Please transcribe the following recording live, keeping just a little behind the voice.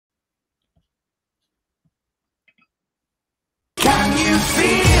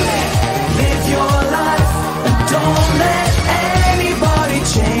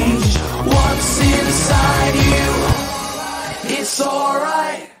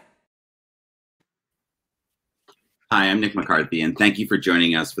Hi, I'm Nick McCarthy, and thank you for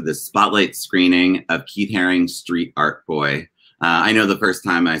joining us for this spotlight screening of Keith Haring's Street Art Boy. I know the first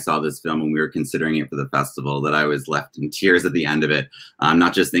time I saw this film when we were considering it for the festival that I was left in tears at the end of it,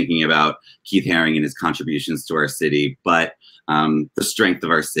 not just thinking about Keith Haring and his contributions to our city, but the strength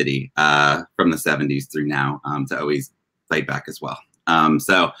of our city from the 70s through now to always fight back as well.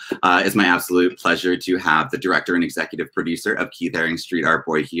 So it's my absolute pleasure to have the director and executive producer of Keith Haring's Street Art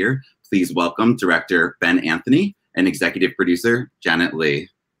Boy here. Please welcome director Ben Anthony and executive producer Janet Lee.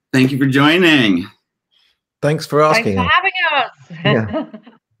 Thank you for joining. Thanks for asking. Thanks for having us. Yeah.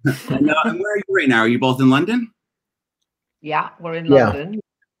 And where are you right now? Are you both in London? Yeah, we're in London.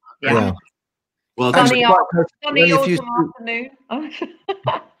 Yeah. Well, sunny autumn afternoon.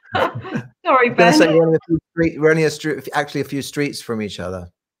 Sorry, Ben. Say we're only actually a few streets from each other.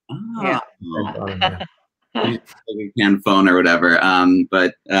 Yeah. We can phone or whatever.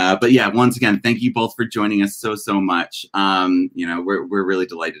 But yeah, once again, thank you both for joining us so much. You know, we're really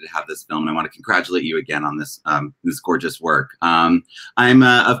delighted to have this film, and I want to congratulate you again on this this gorgeous work. I'm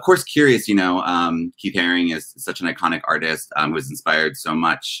of course curious. You know, Keith Haring is such an iconic artist. Was inspired so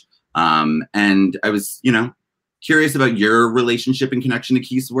much, and I was, you know, curious about your relationship and connection to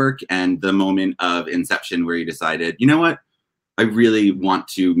Keith's work and the moment of inception where you decided, you know what, I really want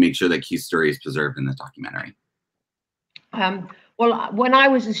to make sure that Keith's story is preserved in the documentary. Well, when I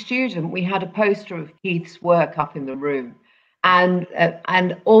was a student, we had a poster of Keith's work up in the room, and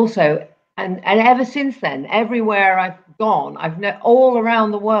also ever since then, everywhere I've gone, all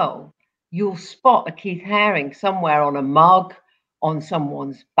around the world, you'll spot a Keith Haring somewhere on a mug, on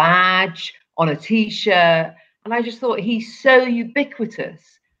someone's badge, on a T-shirt, and I just thought he's so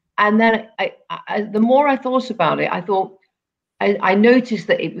ubiquitous. And then the more I thought about it, I noticed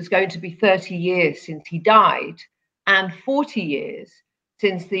that it was going to be 30 years since he died and 40 years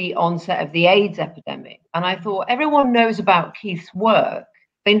since the onset of the AIDS epidemic. And I thought, everyone knows about Keith's work.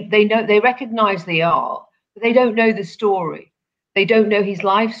 They recognize the art, but they don't know the story. They don't know his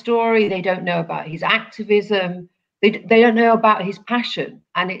life story. They don't know about his activism. They don't know about his passion.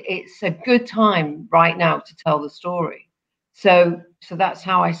 And it's a good time right now to tell the story. So that's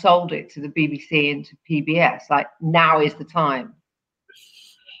how I sold it to the BBC and to PBS. Like, now is the time.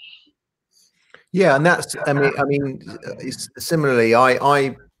 Yeah, and that's, I mean, similarly,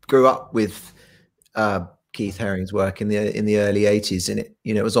 I grew up with Keith Haring's work in the early 80s, and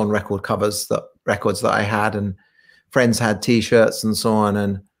it was on records that I had, and friends had T-shirts and so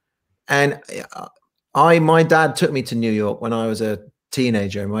on, and my dad took me to New York when I was a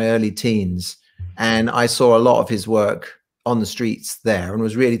teenager, in my early teens, and I saw a lot of his work on the streets there and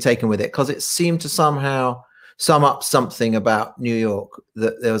was really taken with it because it seemed to somehow sum up something about New York,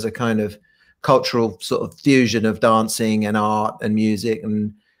 that there was a kind of cultural sort of fusion of dancing and art and music,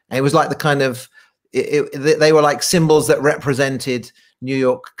 and it was like the kind of they were like symbols that represented New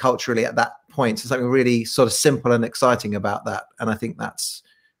York culturally at that point. So something really sort of simple and exciting about that, and I think that's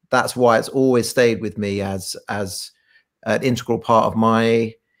why it's always stayed with me as an integral part of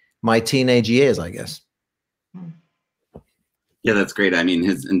my teenage years, I guess. Yeah, that's great. I mean,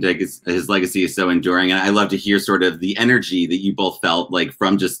 his legacy is so enduring. And I love to hear sort of the energy that you both felt, like,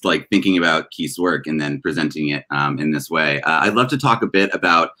 from just like thinking about Keith's work and then presenting it in this way. I'd love to talk a bit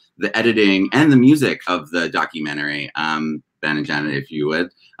about the editing and the music of the documentary. Ben and Janet, if you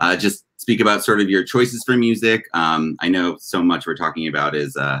would just speak about sort of your choices for music. I know so much we're talking about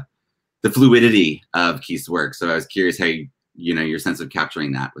is the fluidity of Keith's work. So I was curious how you know, your sense of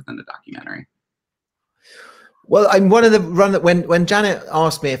capturing that within the documentary. Well, I'm when Janet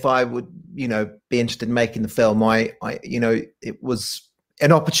asked me if I would, you know, be interested in making the film, you know, it was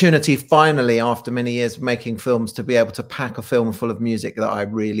an opportunity finally, after many years of making films, to be able to pack a film full of music that I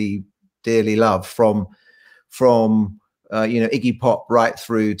really dearly love, from you know, Iggy Pop right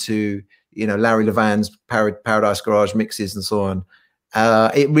through to, you know, Larry Levan's Paradise Garage mixes and so on.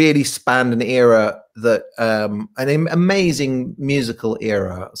 It really spanned an era that an amazing musical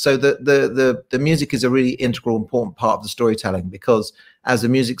era. So the music is a really integral, important part of the storytelling, because as the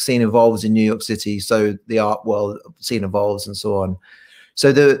music scene evolves in New York City, so the art world scene evolves and so on.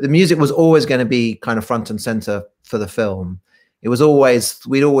 So the music was always going to be kind of front and center for the film. It was always,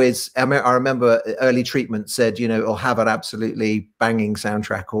 I remember early treatment said, you know, or have an absolutely banging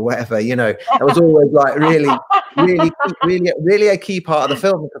soundtrack or whatever, you know. It was always like really a key part of the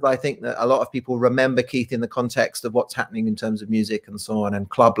film, because I think that a lot of people remember Keith in the context of what's happening in terms of music and so on, and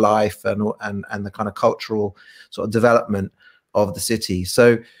club life and the kind of cultural sort of development of the city.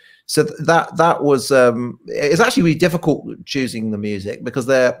 So that was it's actually really difficult choosing the music, because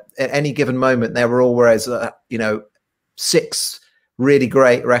there at any given moment there were always you know, 6 really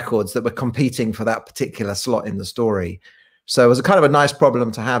great records that were competing for that particular slot in the story. So it was a kind of a nice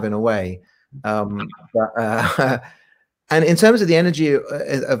problem to have in a way. And in terms of the energy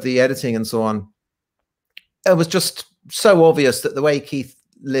of the editing and so on, it was just so obvious that the way Keith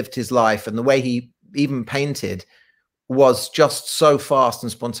lived his life and the way he even painted was just so fast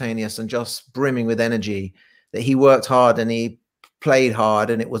and spontaneous and just brimming with energy, that he worked hard and he played hard,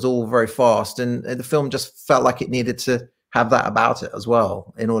 and it was all very fast. And the film just felt like it needed to have that about it as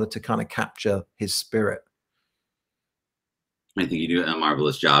well in order to kind of capture his spirit. I think you do a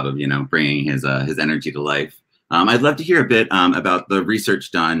marvelous job of, bringing his energy to life. I'd love to hear a bit about the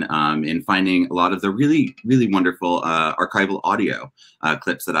research done in finding a lot of the really, really wonderful archival audio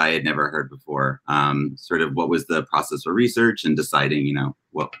clips that I had never heard before. Sort of what was the process for research and deciding,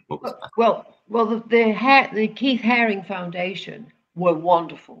 what was best? Well, the Keith Haring Foundation were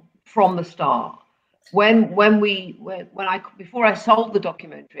wonderful from the start. Before I sold the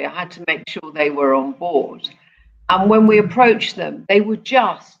documentary, I had to make sure they were on board. And when we approached them, they were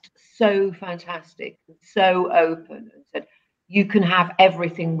just so fantastic, so open, and said, you can have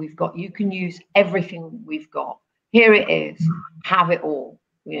everything we've got. You can use everything we've got. Here it is. Have it all.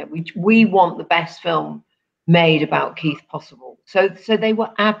 We want the best film made about Keith possible. So they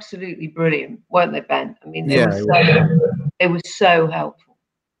were absolutely brilliant, weren't they, Ben? I mean, they were so helpful.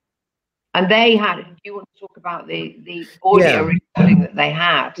 And they had, do you want to talk about the audio recording that they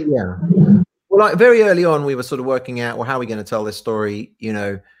had? Yeah. Well, like very early on, we were sort of working out, well, how are we going to tell this story?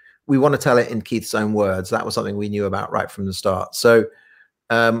 We want to tell it in Keith's own words. That was something we knew about right from the start. So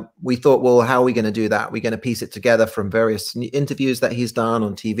we thought, well, how are we going to do that? We're going to piece it together from various interviews that he's done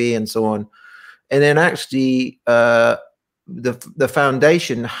on TV and so on. And then actually, the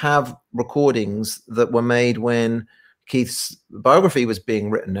foundation have recordings that were made when Keith's biography was being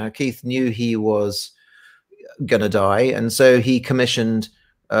written. Now, Keith knew he was going to die, and so he commissioned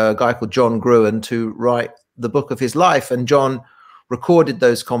a guy called John Gruen to write the book of his life. And John recorded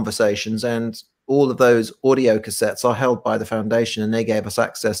those conversations, and all of those audio cassettes are held by the foundation, and they gave us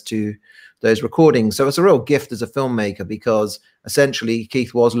access to those recordings. So it's a real gift as a filmmaker, because essentially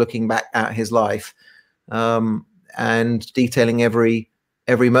Keith was looking back at his life and detailing every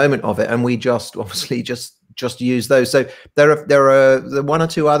moment of it, and we just obviously just use those. So there are one or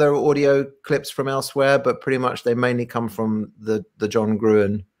two other audio clips from elsewhere, but pretty much they mainly come from the John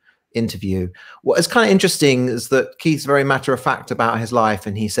Gruen interview. What is kind of interesting is that Keith's very matter of fact about his life,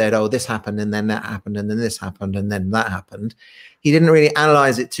 and he said, oh, this happened, and then that happened, and then this happened, and then that happened. He didn't really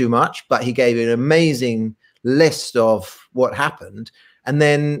analyze it too much, but he gave an amazing list of what happened. And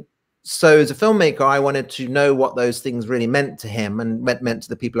then, so as a filmmaker, I wanted to know what those things really meant to him and meant to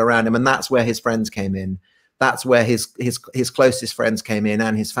the people around him. And that's where his friends came in. That's where his closest friends came in,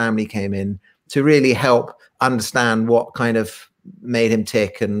 and his family came in, to really help understand what kind of made him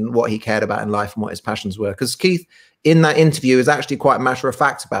tick and what he cared about in life and what his passions were. Because Keith, in that interview, is actually quite matter of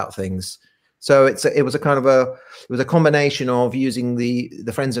fact about things. So it was a combination of using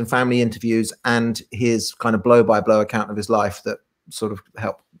the friends and family interviews and his kind of blow by blow account of his life that sort of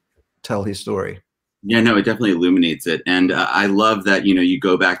helped tell his story. Yeah, no, it definitely illuminates it. And I love that, you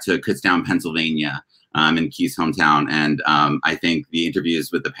go back to Kutztown, Pennsylvania, in Keith's hometown. And I think the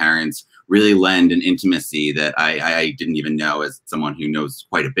interviews with the parents really lend an intimacy that I didn't even know, as someone who knows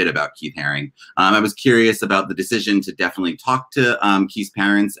quite a bit about Keith Haring. I was curious about the decision to definitely talk to Keith's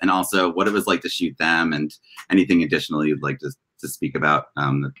parents, and also what it was like to shoot them, and anything additional you'd like to speak about.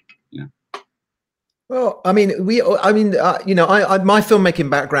 Well, I mean, my filmmaking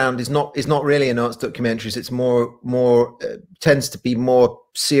background is not really in arts documentaries. It's more tends to be more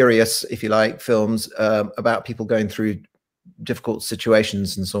serious, if you like, films about people going through difficult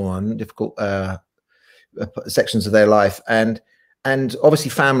situations and so on, difficult sections of their life, and obviously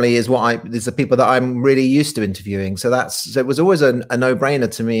family is the people that I'm really used to interviewing. So it was always a no-brainer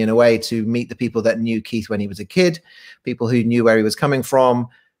to me in a way to meet the people that knew Keith when he was a kid, people who knew where he was coming from.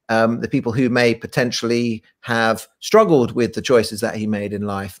 The people who may potentially have struggled with the choices that he made in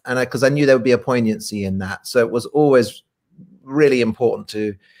life. And because I knew there would be a poignancy in that. So it was always really important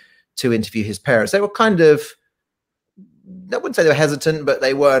to interview his parents. They were kind of, I wouldn't say they were hesitant, but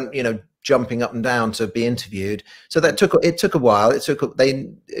they weren't, jumping up and down to be interviewed. So it took a while.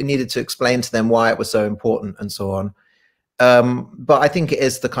 They needed to explain to them why it was so important and so on. But I think it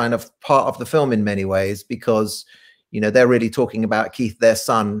is the kind of part of the film in many ways, because they're really talking about Keith, their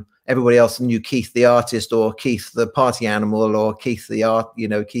son. Everybody else knew Keith the artist, or Keith the party animal, or Keith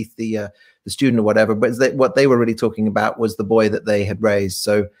the Keith the student or whatever. But what they were really talking about was the boy that they had raised.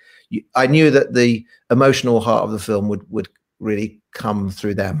 So I knew that the emotional heart of the film would really come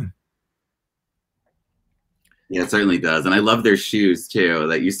through them. Yeah, it certainly does. And I love their shoes too,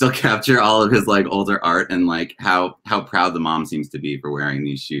 that you still capture all of his like older art and like how proud the mom seems to be for wearing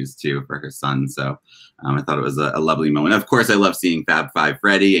these shoes too for her son. So I thought it was a lovely moment. Of course, I love seeing Fab Five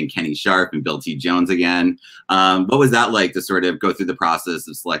Freddy and Kenny Sharp and Bill T. Jones again. What was that like to sort of go through the process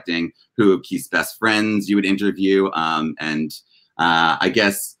of selecting who of Keith's best friends you would interview? And I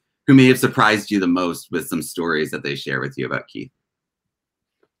guess who may have surprised you the most with some stories that they share with you about Keith?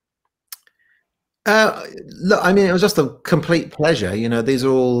 Look, I mean, it was just a complete pleasure. You know, these are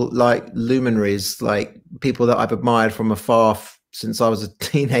all like luminaries, like people that I've admired from afar since I was a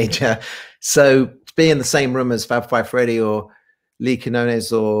teenager. So to be in the same room as Fab Five Freddy or Lee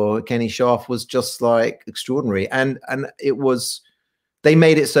Quinones or Kenny Sharp was just like extraordinary. And it was, they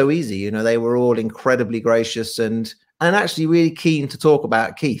made it so easy. You know, they were all incredibly gracious and actually really keen to talk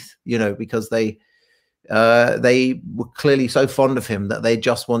about Keith, you know, because they were clearly so fond of him that they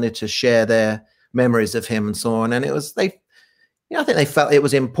just wanted to share their memories of him and so on. And it was, I think they felt it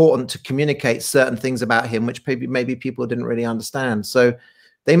was important to communicate certain things about him, which maybe people didn't really understand. So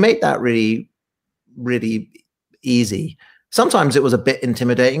they made that really, really easy. Sometimes it was a bit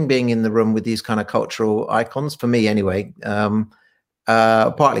intimidating being in the room with these kind of cultural icons, for me anyway,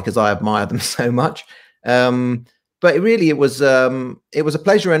 partly because I admire them so much. But it was a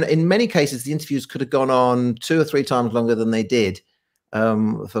pleasure. And in many cases, the interviews could have gone on 2 or 3 times longer than they did.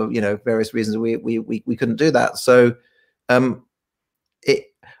 For, you know, various reasons we couldn't do that. So one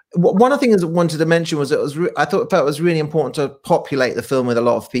of the things I wanted to mention was I felt it was really important to populate the film with a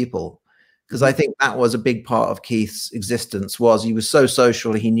lot of people, because I think that was a big part of Keith's existence. Was he was so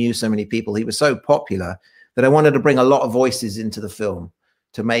social, he knew so many people, he was so popular that I wanted to bring a lot of voices into the film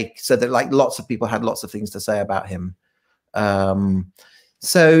to make so that like lots of people had lots of things to say about him.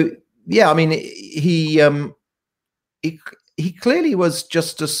 So yeah, I mean, he clearly was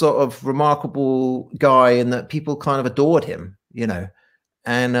just a sort of remarkable guy in that people kind of adored him, you know,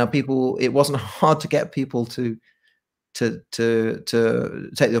 and it wasn't hard to get people to take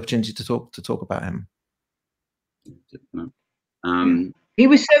the opportunity to talk about him. He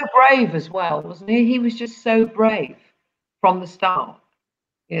was so brave as well, wasn't he? He was just so brave from the start.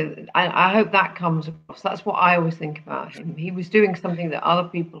 I hope that comes across. That's what I always think about him. He was doing something that other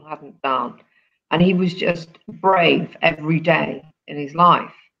people hadn't done. And he was just brave every day in his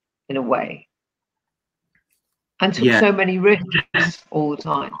life, in a way, and took so many risks all the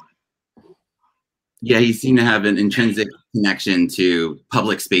time. Yeah, he seemed to have an intrinsic connection to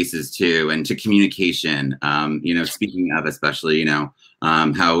public spaces too, and to communication. You know, speaking of especially, you know,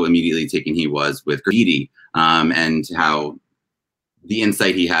 how immediately taken he was with graffiti, and how the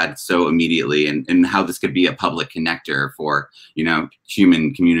insight he had so immediately, and how this could be a public connector for, you know,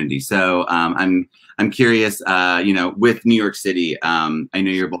 human community. So I'm curious, you know, with New York City, I know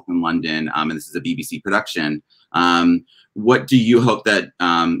you're both in London, and this is a BBC production. What do you hope that,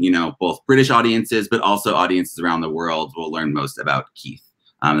 you know, both British audiences, but also audiences around the world will learn most about Keith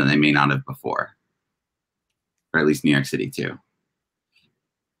that they may not have before, or at least New York City too?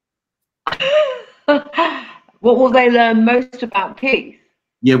 What will they learn most about Keith?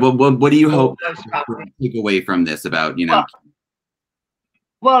 Yeah, well, what do you hope to take away from this about, you know?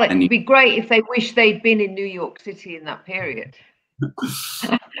 Well, it would be great if they wish they'd been in New York City in that period.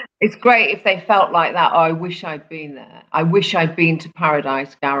 It's great if they felt like that. Oh, I wish I'd been there. I wish I'd been to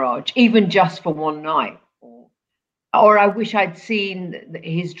Paradise Garage, even just for one night. Or I wish I'd seen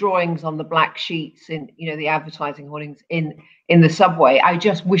his drawings on the black sheets in, you know, the advertising hoardings in the subway. I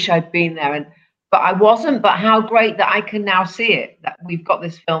just wish I'd been there. But I wasn't. But how great that I can now see it, that we've got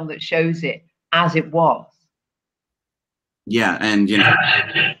this film that shows it as it was. Yeah, and, you know,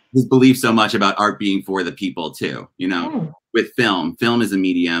 his belief so much about art being for the people too, you know, with film is a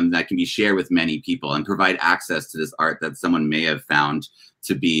medium that can be shared with many people and provide access to this art that someone may have found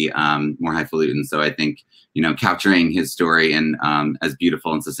to be more highfalutin. So I think, you know, capturing his story in as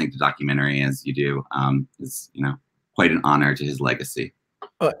beautiful and succinct a documentary as you do is, you know, quite an honor to his legacy.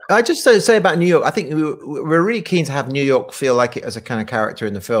 I just say about New York, I think we're really keen to have New York feel like it as a kind of character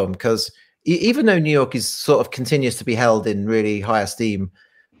in the film, because even though New York is sort of continues to be held in really high esteem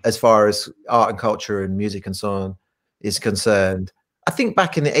as far as art and culture and music and so on is concerned, I think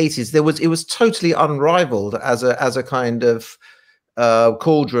back in the 80s it was totally unrivaled as a kind of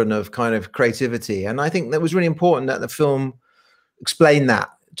cauldron of kind of creativity, and I think that was really important that the film explained that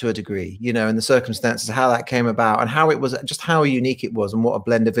to a degree, you know, and the circumstances, how that came about, and how it was, just how unique it was, and what a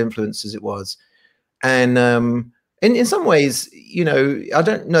blend of influences it was. And in some ways, you know, I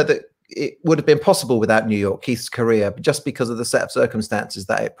don't know that it would have been possible without New York, Keith's career, but just because of the set of circumstances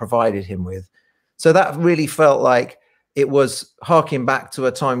that it provided him with. So that really felt like it was harking back to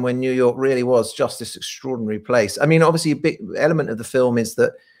a time when New York really was just this extraordinary place. I mean, obviously, a big element of the film is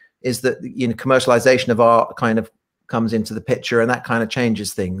that you know, commercialization of art kind of comes into the picture, and that kind of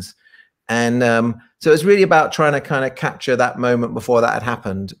changes things. And so it's really about trying to kind of capture that moment before that had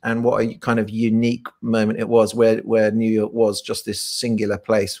happened, and what a kind of unique moment it was, where New York was just this singular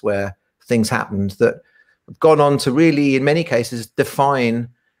place where things happened that have gone on to really, in many cases, define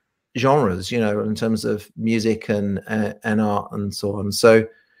genres, you know, in terms of music and art and so on. So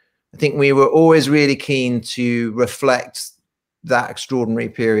I think we were always really keen to reflect that extraordinary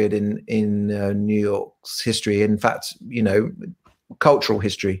period in New York's history. In fact, you know, cultural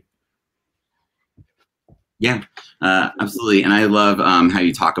history. Yeah, absolutely. And I love how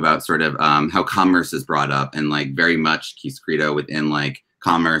you talk about sort of how commerce is brought up, and like very much Keith's credo within like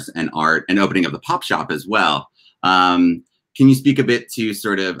commerce and art and opening of the pop shop as well. Can you speak a bit to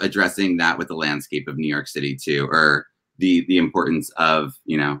sort of addressing that with the landscape of New York City too, or the importance of,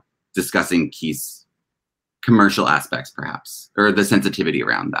 you know, discussing Keith's commercial aspects perhaps, or the sensitivity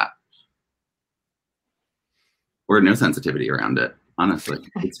around that? Or no sensitivity around it, honestly.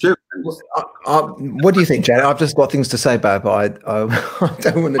 It's true. What do you think, Janet? I've just got things to say about it, but I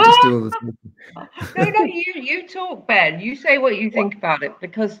don't want to just do all this. No, you talk, Ben. You say what you think about it,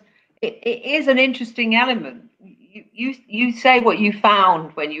 because it is an interesting element. You say what you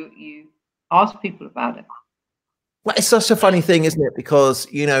found when you ask people about it. Well, it's such a funny thing, isn't it? Because,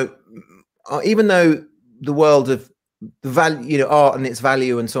 you know, even though the world of the value, you know, art and its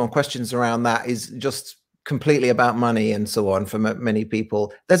value and so on, questions around that is just completely about money and so on for many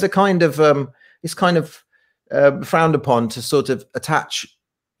people, there's a kind of it's kind of frowned upon to sort of attach,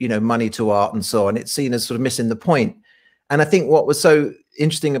 you know, money to art and so on. It's seen as sort of missing the point. And I think what was so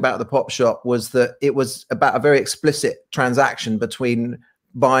interesting about the pop shop was that it was about a very explicit transaction between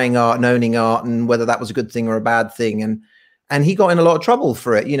buying art and owning art, and whether that was a good thing or a bad thing. And he got in a lot of trouble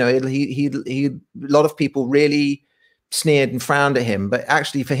for it. You know, a lot of people really sneered and frowned at him, but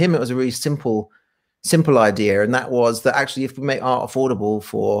actually for him, it was a really simple idea. And that was that actually, if we make art affordable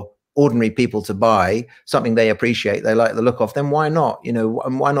for ordinary people to buy, something they appreciate, they like the look of, then why not? You know,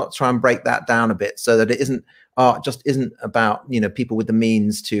 and why not try and break that down a bit so that it isn't, art just isn't about, you know, people with the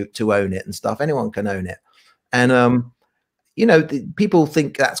means to own it and stuff. Anyone can own it. And, you know, people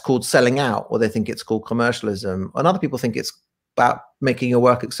think that's called selling out, or they think it's called commercialism. And other people think it's about making your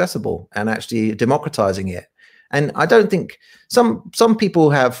work accessible and actually democratizing it. And I don't think some people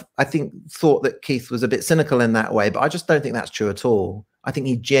have, I think, thought that Keith was a bit cynical in that way, but I just don't think that's true at all. I think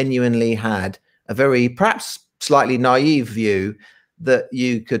he genuinely had a very, perhaps slightly naive view that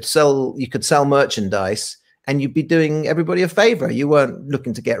you could sell merchandise and you'd be doing everybody a favor. You weren't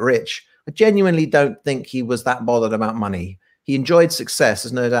looking to get rich. I genuinely don't think he was that bothered about money. He enjoyed success,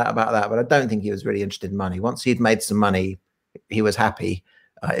 there's no doubt about that, but I don't think he was really interested in money. Once he'd made some money, he was happy.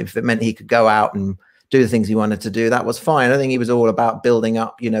 If it meant he could go out and do the things he wanted to do, that was fine. I don't think he was all about building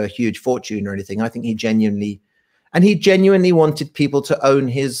up, you know, a huge fortune or anything. I think he genuinely wanted people to own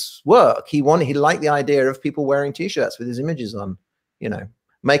his work. He liked the idea of people wearing T-shirts with his images on. You know,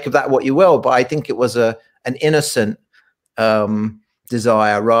 make of that what you will. But I think it was an innocent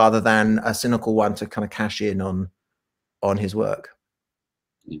desire rather than a cynical one to kind of cash in on his work.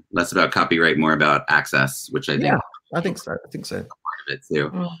 Less about copyright, more about access, which I think. Yeah, I think so. Part of it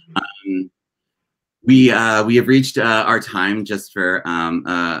too. We have reached our time just for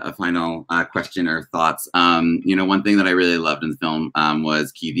a final question or thoughts. You know, one thing that I really loved in the film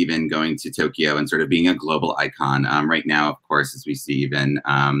was Keith even going to Tokyo and sort of being a global icon. Right now, of course, as we see even,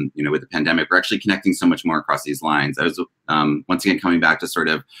 you know, with the pandemic, we're actually connecting so much more across these lines. I was once again coming back to sort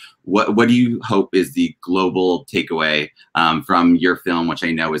of what do you hope is the global takeaway from your film, which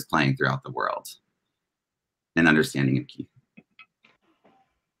I know is playing throughout the world, and understanding of Keith?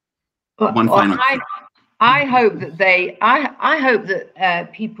 One final. I hope that I hope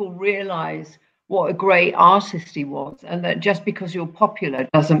that people realize what a great artist he was, and that just because you're popular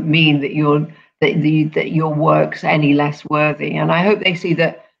doesn't mean that your work's any less worthy. And I hope they see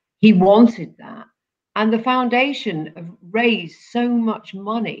that he wanted that, and the foundation have raised so much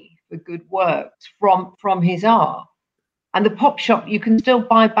money for good works from his art. And the pop shop, you can still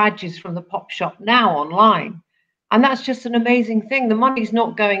buy badges from the pop shop now online. And that's just an amazing thing. The money's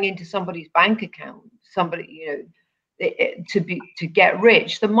not going into somebody's bank account, somebody, you know, to get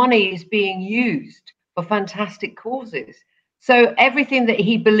rich. The money is being used for fantastic causes. So everything that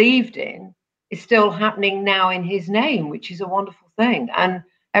he believed in is still happening now in his name, which is a wonderful thing. And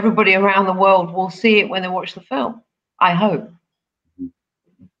everybody around the world will see it when they watch the film, I hope.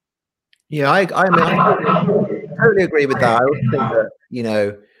 Yeah, I totally agree with that. I also think that, you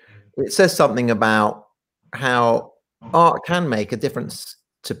know, it says something about how art can make a difference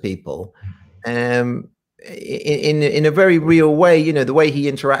to people, in a very real way. You know, the way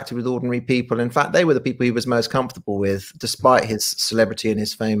he interacted with ordinary people. In fact, they were the people he was most comfortable with, despite his celebrity and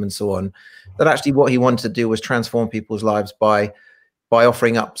his fame and so on. That actually what he wanted to do was transform people's lives by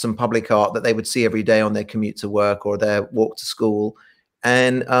offering up some public art that they would see every day on their commute to work or their walk to school,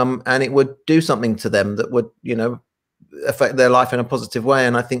 and it would do something to them that would, you know, affect their life in a positive way.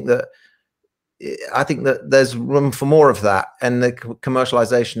 And I think that there's room for more of that, and the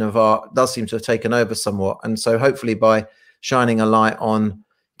commercialization of art does seem to have taken over somewhat. And so hopefully by shining a light on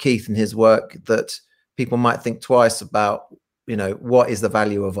Keith and his work, that people might think twice about, you know, what is the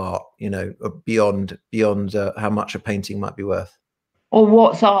value of art, you know, beyond how much a painting might be worth. Or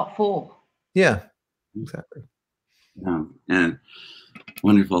what's art for? Yeah, exactly. Yeah, and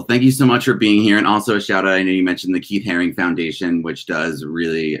wonderful. Thank you so much for being here. And also a shout out, I know you mentioned the Keith Haring Foundation, which does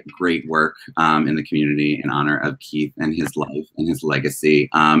really great work in the community in honor of Keith and his life and his legacy.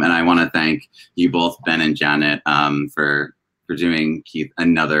 And I want to thank you both, Ben and Janet, for doing Keith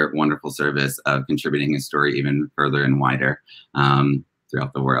another wonderful service of contributing his story even further and wider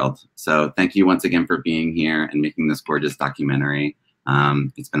throughout the world. So thank you once again for being here and making this gorgeous documentary.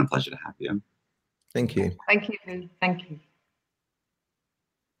 It's been a pleasure to have you. Thank you. Thank you. Thank you.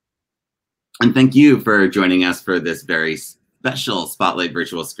 And thank you for joining us for this very special Spotlight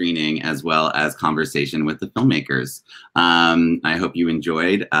virtual screening, as well as conversation with the filmmakers. I hope you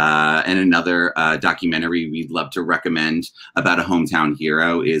enjoyed. And another documentary we'd love to recommend about a hometown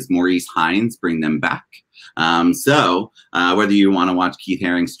hero is Maurice Hines, Bring Them Back. So whether you want to watch Keith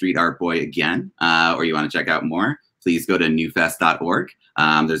Haring's Street Art Boy again, or you want to check out more, please go to newfest.org.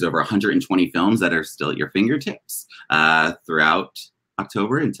 There's over 120 films that are still at your fingertips throughout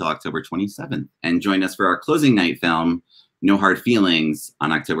October until October 27th. And join us for our closing night film, No Hard Feelings,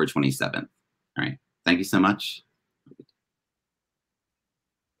 on October 27th. All right. Thank you so much.